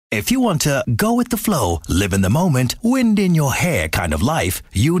If you want to go with the flow, live in the moment, wind in your hair kind of life,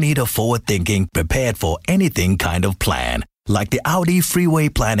 you need a forward-thinking, prepared for anything kind of plan. Like the Audi Freeway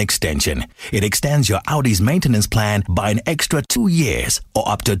Plan Extension. It extends your Audi's maintenance plan by an extra 2 years or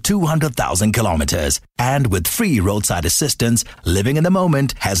up to 200,000 kilometers. And with free roadside assistance, living in the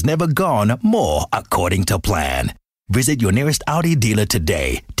moment has never gone more according to plan. Visit your nearest Audi dealer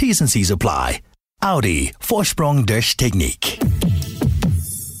today. T's and C's apply. Audi, Vorsprung durch Technik.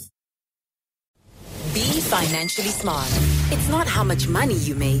 Be financially smart. It's not how much money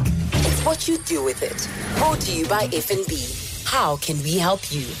you make, it's what you do with it. Brought to you by FNB. How can we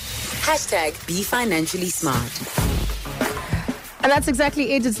help you? Hashtag Be Financially Smart. And that's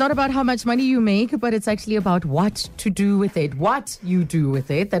exactly it. It's not about how much money you make, but it's actually about what to do with it, what you do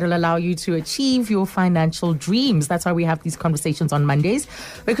with it that will allow you to achieve your financial dreams. That's why we have these conversations on Mondays,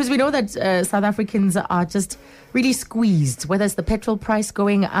 because we know that South Africans are just really squeezed, whether it's the petrol price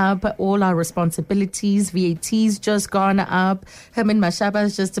going up, all our responsibilities, VAT's just gone up. Herman Mashaba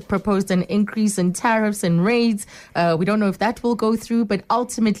has just proposed an increase in tariffs and rates. We don't know if that will go through, but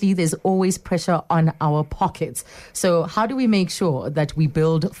ultimately there's always pressure on our pockets. So how do we make sure that we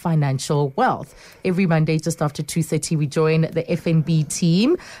build financial wealth? Every Monday, just after 2:30, we join the FNB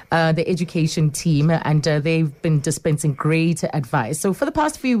team, the education team, and they've been dispensing great advice. So for the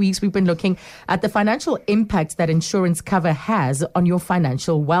past few weeks, we've been looking at the financial impact that insurance cover has on your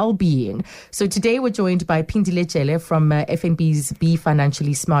financial well-being. So today we're joined by Phindile Jele from FNB's Be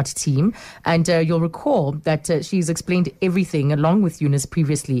Financially Smart team. And you'll recall that she's explained everything, along with Eunice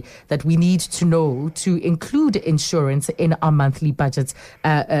previously, that we need to know to include insurance in our monthly budgets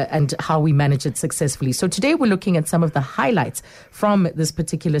and how we manage it successfully. So today we're looking at some of the highlights from this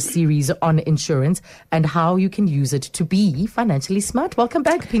particular series on insurance and how you can use it to be financially smart. Welcome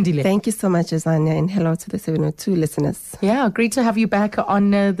back, Phindile. Thank you so much, Azania, and hello to the 702 listeners. Yeah, great to have you back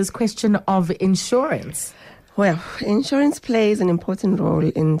on this question of insurance. Well, insurance plays an important role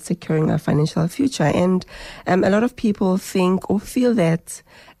in securing our financial future, and a lot of people think or feel that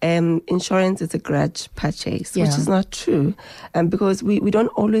insurance is a grudge purchase, which is not true, because we don't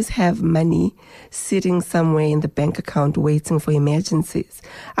always have money sitting somewhere in the bank account waiting for emergencies.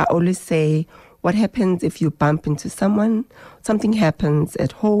 I always say, what happens if you bump into someone, something happens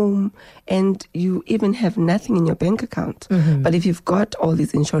at home, and you even have nothing in your bank account? Mm-hmm. But if you've got all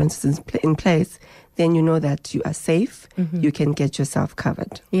these insurances in place, then you know that you are safe, you can get yourself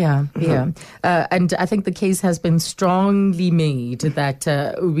covered. Yeah. And I think the case has been strongly made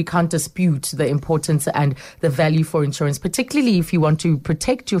that we can't dispute the importance and the value for insurance, particularly if you want to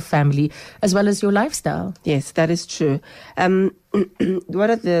protect your family as well as your lifestyle. Yes, that is true. What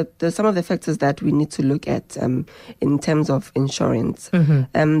are some of the factors that we need to look at in terms of insurance?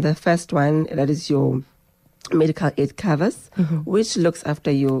 The first one, that is your medical aid covers, which looks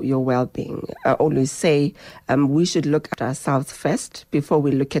after your well-being. I always say we should look at ourselves first before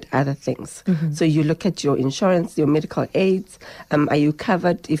we look at other things. So you look at your insurance, your medical aids. Are you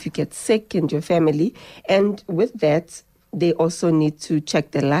covered if you get sick in your family? And with that, they also need to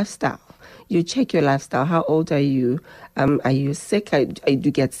check their lifestyle. You check your lifestyle. How old are you? Are you sick? Do you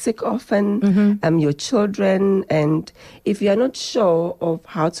get sick often? Your children. And if you are not sure of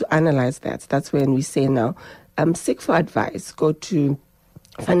how to analyze that, that's when we say now, seek for advice. Go to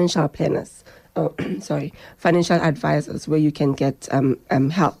financial planners. Financial advisors, where you can get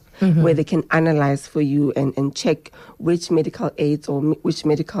help, where they can analyze for you and check which medical aids or which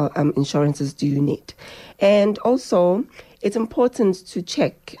medical insurances do you need. And also, it's important to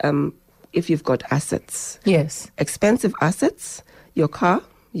check if you've got assets. Yes. Expensive assets, your car,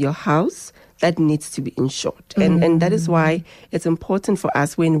 your house, that needs to be insured. And that is why it's important for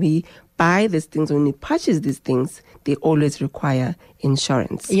us when we buy these things, when we purchase these things, they always require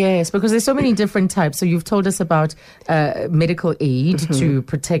insurance. Yes, because there's so many different types. So you've told us about medical aid to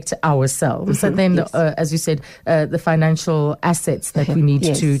protect ourselves. And then, as you said, the financial assets that we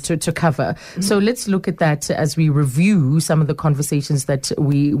need to cover. So let's look at that as we review some of the conversations that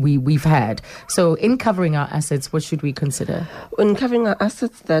we've had. So in covering our assets, what should we consider? In covering our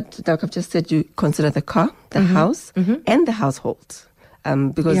assets, like I've just said, you consider the car, the house, and the household.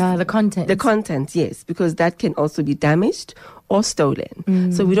 Because the content. The content, yes, because that can also be damaged or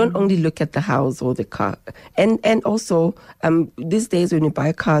stolen. So we don't only look at the house or the car. And also, these days when you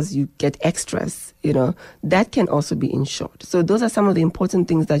buy cars, you get extras, that can also be insured. So those are some of the important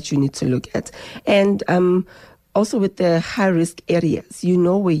things that you need to look at. And also with the high-risk areas,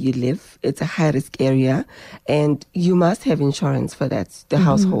 where you live, it's a high-risk area, and you must have insurance for that, the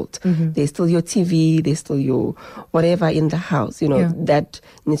household. There's still your TV, there's still your whatever in the house, that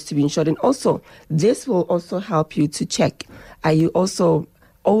needs to be insured. And also, this will also help you to check, are you also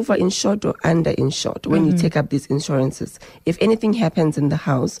over-insured or under-insured when you take up these insurances. If anything happens in the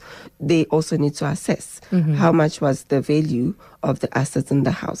house, they also need to assess how much was the value of the assets in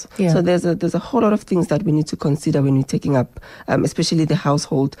the house. Yeah. So there's a whole lot of things that we need to consider when we're taking up, especially the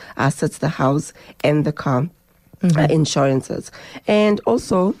household assets, the house and the car insurances. And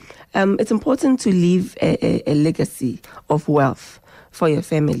also, it's important to leave a legacy of wealth for your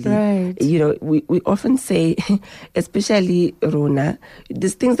family. Right. You know, we often say, especially Rona,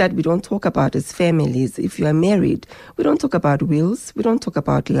 there's things that we don't talk about as families. If you are married, we don't talk about wills, we don't talk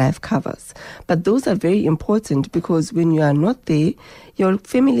about life covers. But those are very important because when you are not there, your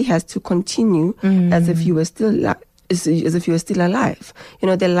family has to continue as if you were still as if you were still alive. You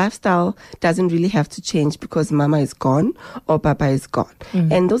know, the lifestyle doesn't really have to change because mama is gone or papa is gone.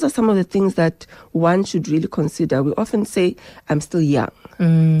 And those are some of the things that one should really consider. We often say, I'm still young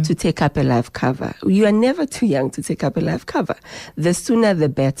to take up a life cover. You are never too young to take up a life cover. The sooner, the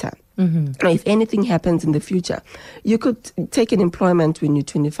better. If anything happens in the future, you could take an employment when you're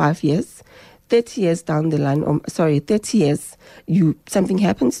 25 years, 30 years down the line, 30 years, something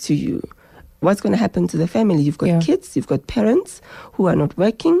happens to you. What's going to happen to the family? You've got kids, you've got parents who are not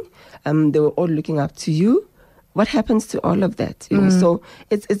working. They were all looking up to you. What happens to all of that? You know, so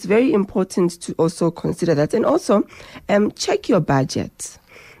it's very important to also consider that. And also, check your budget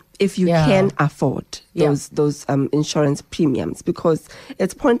if you can afford those insurance premiums, because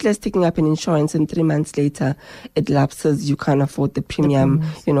it's pointless taking up an insurance and 3 months later it lapses, you can't afford the premium,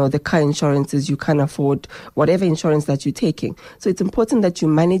 you know, the car insurances, you can't afford whatever insurance that you're taking. So it's important that you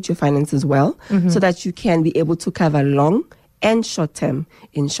manage your finances well so that you can be able to cover long and short-term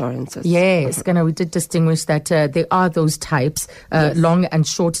insurances. Yes, we did distinguish that there are those types, long and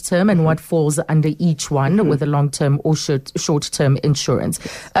short-term, and what falls under each one, with a long-term or short-term insurance.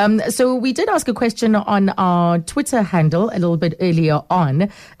 So we did ask a question on our Twitter handle a little bit earlier on,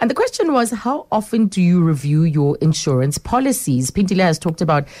 and the question was, how often do you review your insurance policies? Pintile has talked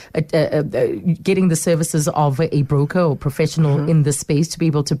about getting the services of a broker or professional in the space to be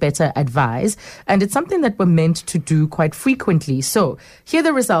able to better advise, and it's something that we're meant to do quite frequently. So here are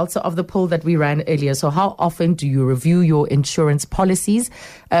the results of the poll that we ran earlier. So how often do you review your insurance policies?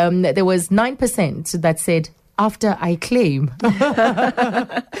 There was 9% that said, after I claim.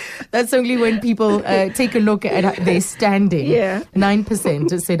 That's only when people take a look at their standing.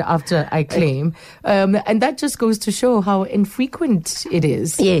 9% said after I claim. And that just goes to show how infrequent it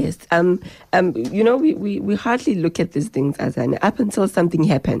is. Yes. You know, we hardly look at these things as up until something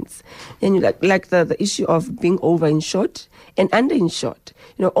happens. And you like the issue of being over-insured and under-insured.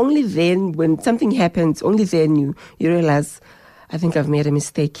 You know, only then when something happens, only then you realize, I think I've made a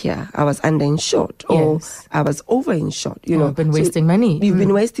mistake here. I was underinsured or I was overinsured. You know, I've been wasting money. You've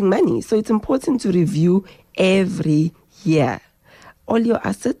been wasting money. So it's important to review every year all your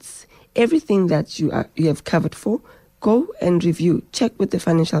assets, everything that you have covered for. Go and review. Check with the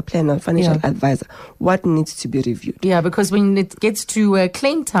financial planner, financial advisor, what needs to be reviewed. Yeah, because when it gets to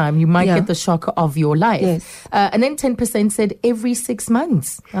claim time, you might get the shock of your life. Yes. And then 10% said every 6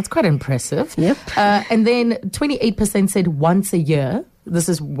 months. That's quite impressive. Yep. And then 28% said once a year. This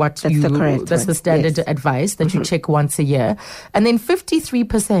is what that's the standard advice that you check once a year. And then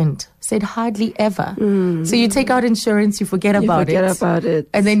 53% said hardly ever. So you take out insurance, you forget about it.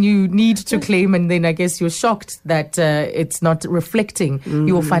 And then you need to claim, and then I guess you're shocked that it's not reflecting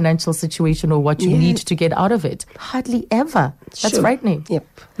your financial situation or what you need to get out of it. Hardly ever. That's frightening. Yep.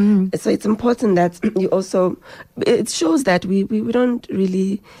 So it's important that you also, it shows that we don't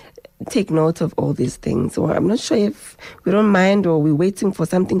really take note of all these things, or I'm not sure if we don't mind or we're waiting for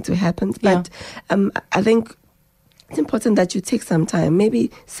something to happen, but I think it's important that you take some time, maybe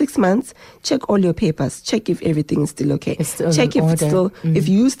 6 months, check all your papers, check if everything is still okay. Check if it's still, if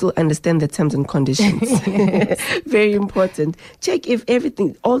you still understand the terms and conditions. Very important. Check if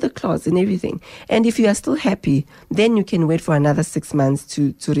everything, all the clause and everything. And if you are still happy, then you can wait for another 6 months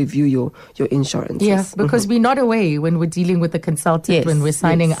to review your insurance. Yeah, because we're not away when we're dealing with the consultant, when we're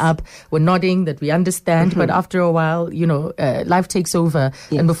signing up, we're nodding that we understand, but after a while, you know, life takes over,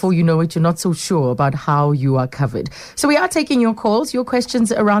 and before you know it, you're not so sure about how you are covered. So we are taking your calls, your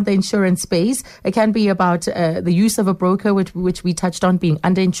questions around the insurance space. It can be about the use of a broker, which we touched on, being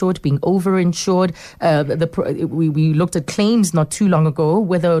underinsured, being overinsured. We looked at claims not too long ago,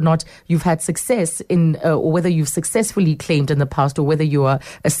 whether or not you've had success in, or whether you've successfully claimed in the past, or whether you are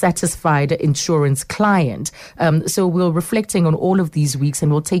a satisfied insurance client. So we're reflecting on all of these weeks,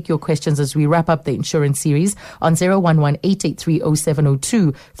 and we'll take your questions as we wrap up the insurance series on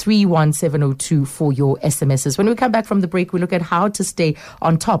 011-883-0702, 31702 for your SMSs. When we come back from the break, we look at how to stay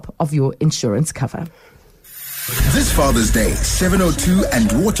on top of your insurance cover. This Father's Day, 702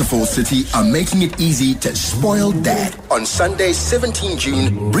 and Waterfall City are making it easy to spoil dad. On Sunday, 17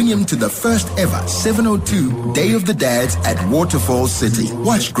 June, bring him to the first ever 702 Day of the Dads at Waterfall City.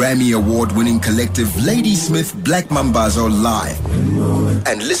 Watch Grammy Award-winning collective Ladysmith Black Mambazo live.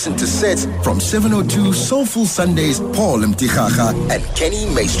 And listen to sets from 702 Soulful Sundays Paul Mtichacha and Kenny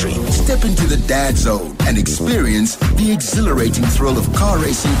Maestri. Step into the dad zone and experience the exhilarating thrill of car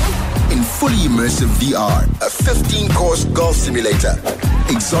racing in fully immersive VR, a 15-course golf simulator,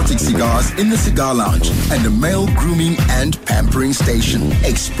 exotic cigars in the cigar lounge, and a male grooming and pampering station.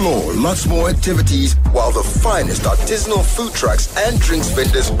 Explore lots more activities while the finest artisanal food trucks and drinks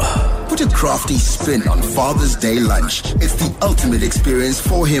vendors put a crafty spin on Father's Day lunch. It's the ultimate experience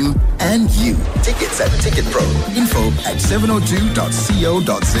for him and you. Tickets at Ticket Pro. Info at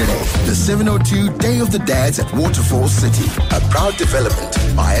 702.co.za. The 702 Day of the Dads at Waterfall City. A proud development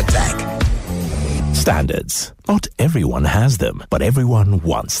by Attack. Standards. Not everyone has them, but everyone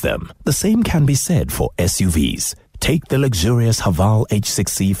wants them. The same can be said for SUVs. Take the luxurious Haval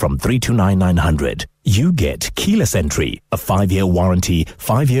H6C from 329,900. You get keyless entry, a 5-year warranty,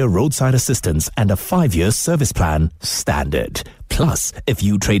 5-year roadside assistance, and a 5-year service plan standard. Plus, if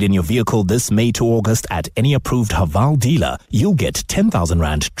you trade in your vehicle this May to August at any approved Haval dealer, you'll get 10,000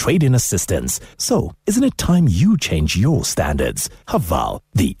 Rand trade-in assistance. So, isn't it time you change your standards? Haval,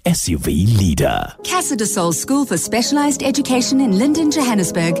 the SUV leader. Casa de Sol School for Specialized Education in Linden,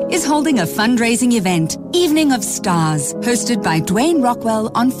 Johannesburg is holding a fundraising event, Evening of Stars, hosted by Dwayne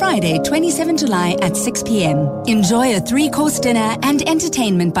Rockwell on Friday, 27 July at 6 p.m. Enjoy a 3-course dinner and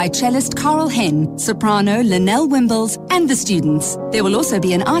entertainment by cellist Carl Henn, soprano Linnell Wimbles, and the students. There will also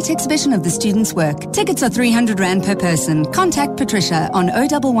be an art exhibition of the students' work. Tickets are 300 Rand per person. Contact Patricia on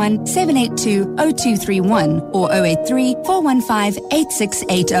 011 782 0231 or 083 415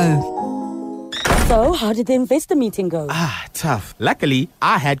 8680. So, how did the investor meeting go? Tough. Luckily,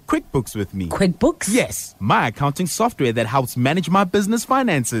 I had QuickBooks with me. QuickBooks? Yes, my accounting software that helps manage my business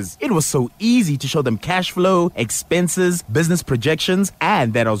finances. It was so easy to show them cash flow, expenses, business projections,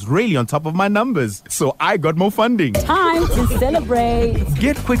 and that I was really on top of my numbers. So I got more funding. Time to celebrate.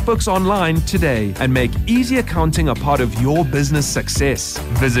 Get QuickBooks Online today and make easy accounting a part of your business success.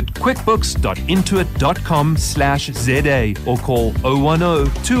 Visit quickbooks.intuit.com/ZA or call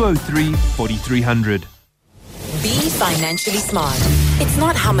 010-203-4300. Be financially smart. It's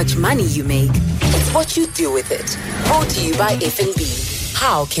not how much money you make, it's what you do with it. Brought to you by FNB.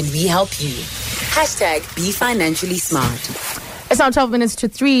 How can we help you? Hashtag Be Financially Smart. It's now 12 minutes to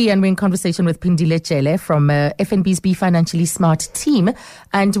 3, and we're in conversation with Pindile Chele from FNB's Be Financially Smart team.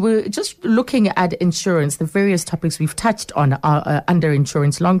 And we're just looking at insurance. The various topics we've touched on are under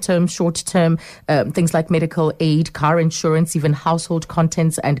insurance, long-term, short-term, things like medical aid, car insurance, even household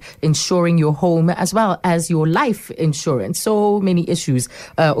contents, and insuring your home, as well as your life insurance. So many issues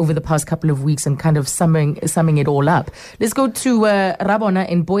over the past couple of weeks, and kind of summing it all up. Let's go to Rabona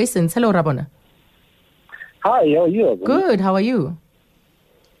in Boysens. Hello, Rabona. Hi, how are you? Good, how are you?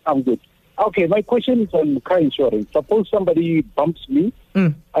 I'm good. Okay, my question is on car insurance. Suppose somebody bumps me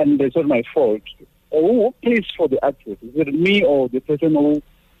and it's not my fault. Who pays for the accident? Is it me or the person who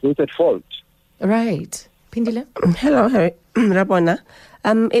is at fault? Right. Pindile? Hello, Rabona.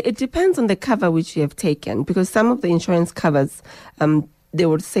 It depends on the cover which you have taken, because some of the insurance covers, they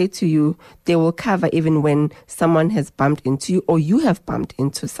will say to you, they will cover even when someone has bumped into you or you have bumped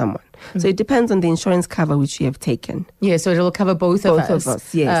into someone. So it depends on the insurance cover which you have taken. Yeah, so it'll cover both of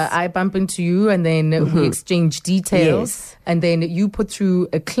us. Yes. I bump into you, and then we exchange details, and then you put through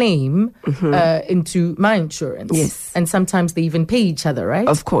a claim into my insurance. Yes. And sometimes they even pay each other, right?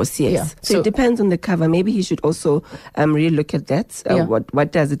 Of course, yes. Yeah. So it depends on the cover. Maybe he should also really look at that.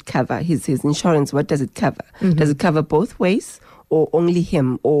 What does it cover? His insurance, what does it cover? Does it cover both ways? Or only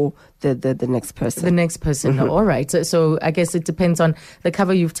him or the next person? The next person. All right. So I guess it depends on the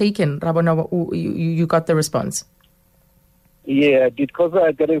cover you've taken. Rabona, you got the response? Yeah, because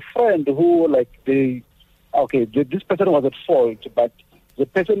I got a friend who, this person was at fault, but the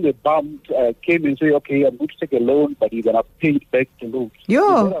person they bumped came and said, okay, I'm going to take a loan, but you're going to pay it back the loan.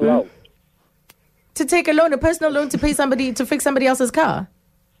 To take a loan, a personal loan to pay somebody, to fix somebody else's car?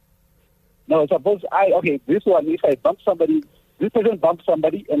 No, suppose this one, if I bump somebody, this person bumped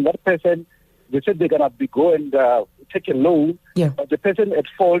somebody, and that person, they said they're going to go and take a loan, but the person at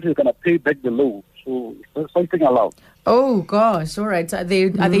fault is going to pay back the loan. So there's something allowed. Oh, gosh. All right. Are they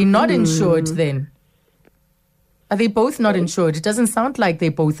not insured then? Are they both not insured? It doesn't sound like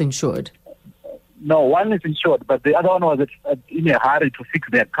they're both insured. No, one is insured, but the other one was in a hurry to fix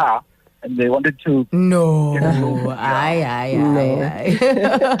their car. and they wanted to. No, I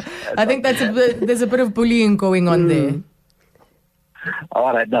think there's a bit of bullying going on there.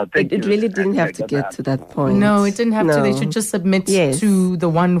 All right, no, thank you. It really didn't have to get to that point. No, it didn't have to. They should just submit to the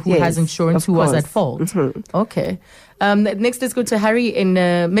one who has insurance who was at fault. Mm-hmm. Okay. Next, let's go to Harry in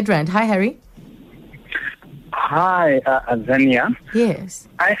Midrand. Hi, Harry. Hi, Azania. Yes.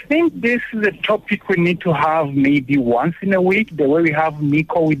 I think this is a topic we need to have maybe once in a week, the way we have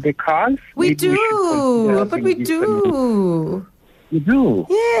Miko with the cars. We do. You do?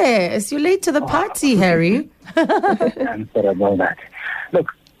 Yes, you're late to the party, Harry. I'm sorry about that. Look,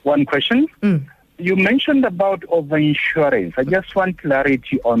 one question. You mentioned about over-insurance. I just want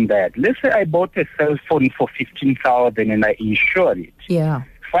clarity on that. Let's say I bought a cell phone for 15,000 and I insure it. Yeah.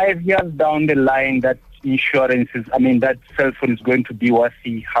 5 years down the line, that that cell phone is going to be worth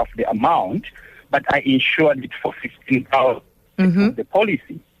half the amount, but I insured it for 15,000 the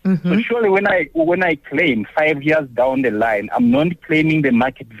policy. So surely when I claim 5 years down the line, I'm not claiming the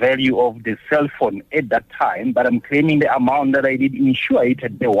market value of the cell phone at that time, but I'm claiming the amount that I did insure it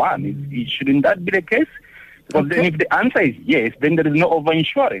at day one. Shouldn't that be the case? Because then if the answer is yes, then there is no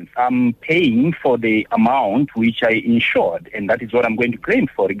over-insurance. I'm paying for the amount which I insured, and that is what I'm going to claim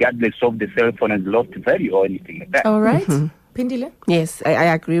for, regardless of the cell phone has lost value or anything like that. All right. Pindile? Yes, I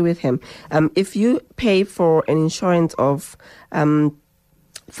agree with him. If you pay for an insurance of...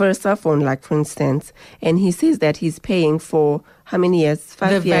 for a cell phone, like for instance, and he says that he's paying for how many years?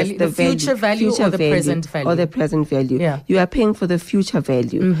 5 years. The future value or the present value? Or the present value. Yeah. You are paying for the future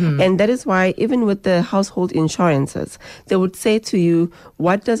value. And that is why even with the household insurances, they would say to you,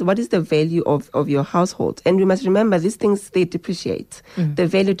 what is the value of your household? And we must remember these things, they depreciate. The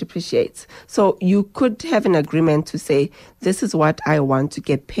value depreciates. So you could have an agreement to say, this is what I want to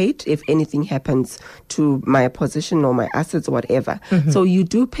get paid if anything happens to my position or my assets or whatever. So you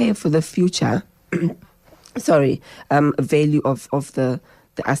do pay for the future value of the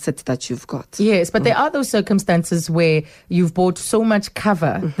assets that you've got. Yes, but there are those circumstances where you've bought so much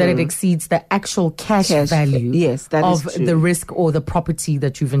cover that it exceeds the actual cash value of the risk or the property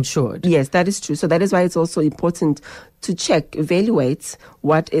that you've insured. Yes, that is true. So that is why it's also important to evaluate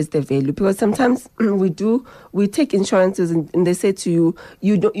what is the value, because sometimes we take insurances and they say to you,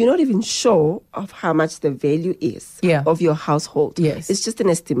 you're not even sure of how much the value is of your household. Yes. It's just an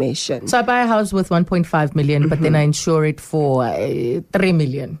estimation. So I buy a house with 1.5 million, but then I insure it for 3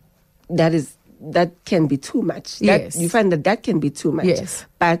 million. That can be too much. Yes. You find that can be too much. Yes.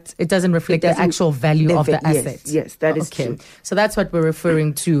 But it doesn't reflect the actual value of the asset. Yes, that is true. So that's what we're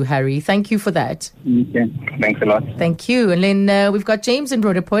referring to, Harry. Thank you for that. Okay. Thanks a lot. Thank you. And then we've got James in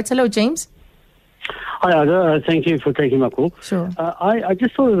Roodepoort. Hello, James. Hi, Ada. Thank you for taking my call. Sure. I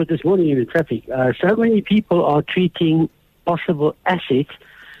just thought of it this morning in the traffic. So many people are treating possible assets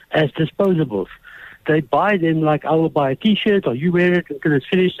as disposables. They buy them like, I will buy a T-shirt, or you wear it until it's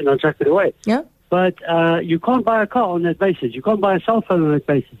finished and I'll chuck it away. Yeah. But you can't buy a car on that basis. You can't buy a cell phone on that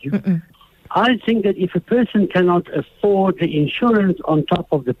basis. I think that if a person cannot afford the insurance on top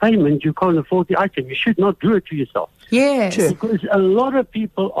of the payment, you can't afford the item. You should not do it to yourself. Yes. Because a lot of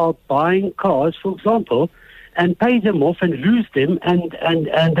people are buying cars, for example, and pay them off and lose them, and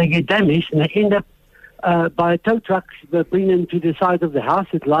they get damaged, and they end up by a tow truck, they bring them to the side of the house.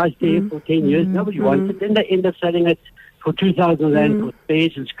 It lies there for 10 years. Nobody wants it. Then they end up selling it for 2,000 rand for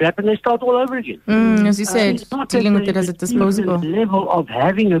spares and scrap, and they start all over again. As you said, dealing with it as a disposable. The level of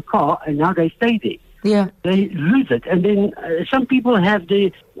having a car, and now they stay there. Yeah. They lose it. And then some people have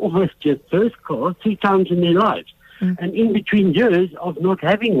almost their first car 3 times in their lives. And in between years of not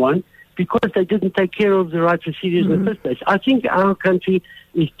having one, because they didn't take care of the right procedures in the first place. I think our country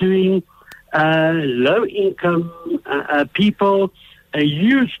is doing low-income people a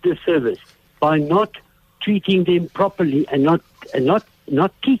huge disservice by not treating them properly and not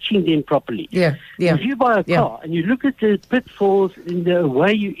teaching them properly. Yeah. If you buy a car and you look at the pitfalls in the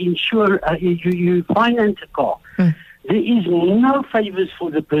way you insure, you finance a car, there is no favors for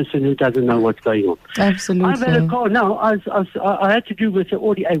the person who doesn't know what's going on. Absolutely. I've had a car now. I had to do with the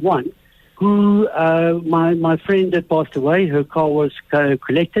Audi A1. Who my friend that passed away, her car was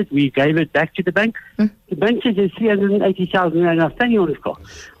collected. We gave it back to the bank. The bank said there's 380,000 outstanding on this car.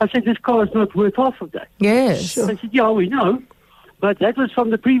 I said, this car is not worth half of that. Yes. I said, yeah, we know. but that was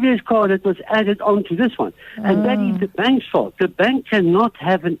from the previous car that was added on to this one. And that is the bank's fault. The bank cannot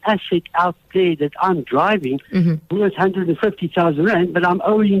have an asset out there that I'm driving worth 150,000 rand, but I'm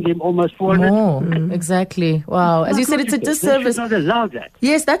owing them almost 400. More, exactly. Wow. As you said, it's a disservice. They should not allow that.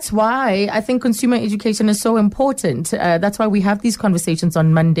 Yes, that's why I think consumer education is so important. That's why we have these conversations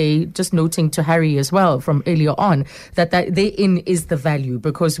on Monday, just noting to Harry as well from earlier on that therein is the value,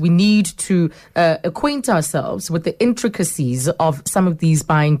 because we need to acquaint ourselves with the intricacies of some of these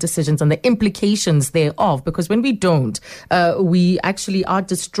buying decisions and the implications thereof, because when we don't, we actually are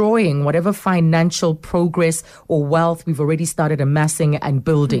destroying whatever financial progress or wealth we've already started amassing and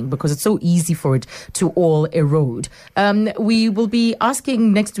building, because it's so easy for it to all erode. We will be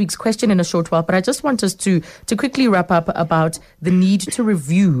asking next week's question in a short while, but I just want us to quickly wrap up about the need to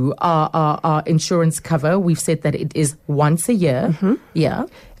review our insurance cover. We've said that it is once a year. Yeah.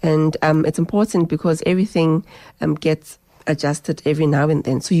 And it's important because everything gets adjusted every now and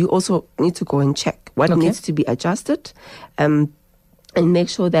then. So you also need to go and check what needs to be adjusted. And make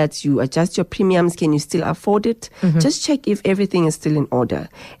sure that you adjust your premiums. Can you still afford it? Just check if everything is still in order.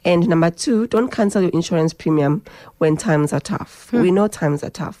 And number 2, don't cancel your insurance premium when times are tough. We know times are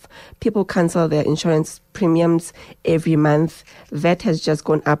tough. People cancel their insurance premiums every month. VAT has just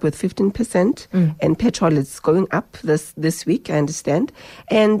gone up with 15%, and petrol is going up this week, I understand.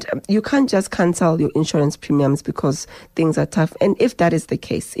 And you can't just cancel your insurance premiums because things are tough. And if that is the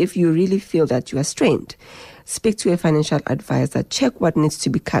case, if you really feel that you are strained, speak to a financial advisor, check what needs to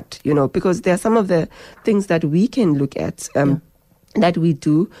be cut, because there are some of the things that we can look at, that we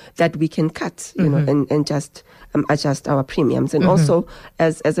do, that we can cut, and just adjust our premiums. And also,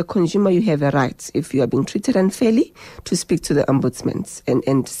 as a consumer, you have a right, if you are being treated unfairly, to speak to the ombudsman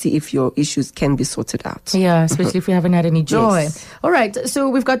and see if your issues can be sorted out. Yeah, especially if you haven't had any joy. Yes. All right, so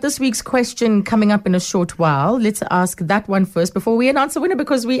we've got this week's question coming up in a short while. Let's ask that one first before we announce the winner,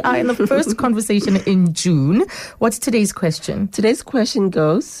 because we are in the first conversation in June. What's today's question? Today's question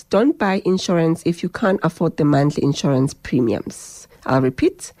goes, don't buy insurance if you can't afford the monthly insurance premiums. I'll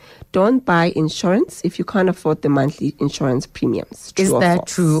repeat, don't buy insurance if you can't afford the monthly insurance premiums. Is that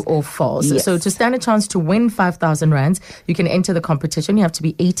true or false? Yes. So to stand a chance to win 5,000 rands, you can enter the competition. You have to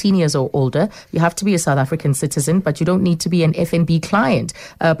be 18 years or older. You have to be a South African citizen, but you don't need to be an FNB client.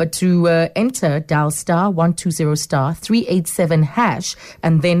 But to enter, dial *120*387#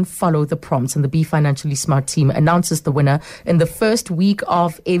 and then follow the prompts. And the Be Financially Smart team announces the winner in the first week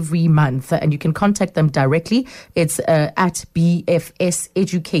of every month. And you can contact them directly. It's at BFS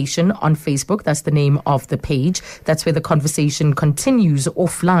Education on Facebook. That's the name of the page. That's where the conversation continues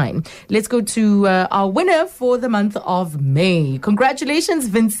offline. Let's go to our winner for the month of May. Congratulations,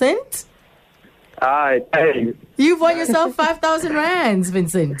 Vincent. Hi, thanks. You've won yourself 5,000 rands,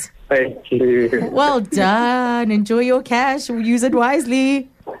 Vincent. Thank you. Well done. Enjoy your cash. Use it wisely.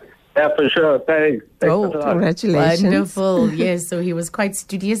 Yeah, for sure. Thanks. Congratulations. Wonderful. Yes, so he was quite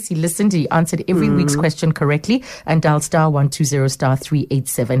studious. He listened. He answered every week's question correctly and dialed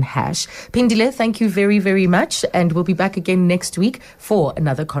 *120*387#. Pindile, thank you very, very much. And we'll be back again next week for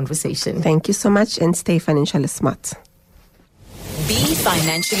another conversation. Thank you so much, and stay financially smart. Be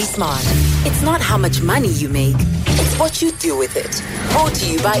financially smart. It's not how much money you make, it's what you do with it. Brought to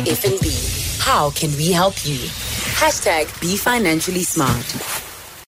you by FNB. How can we help you? #Be Financially Smart.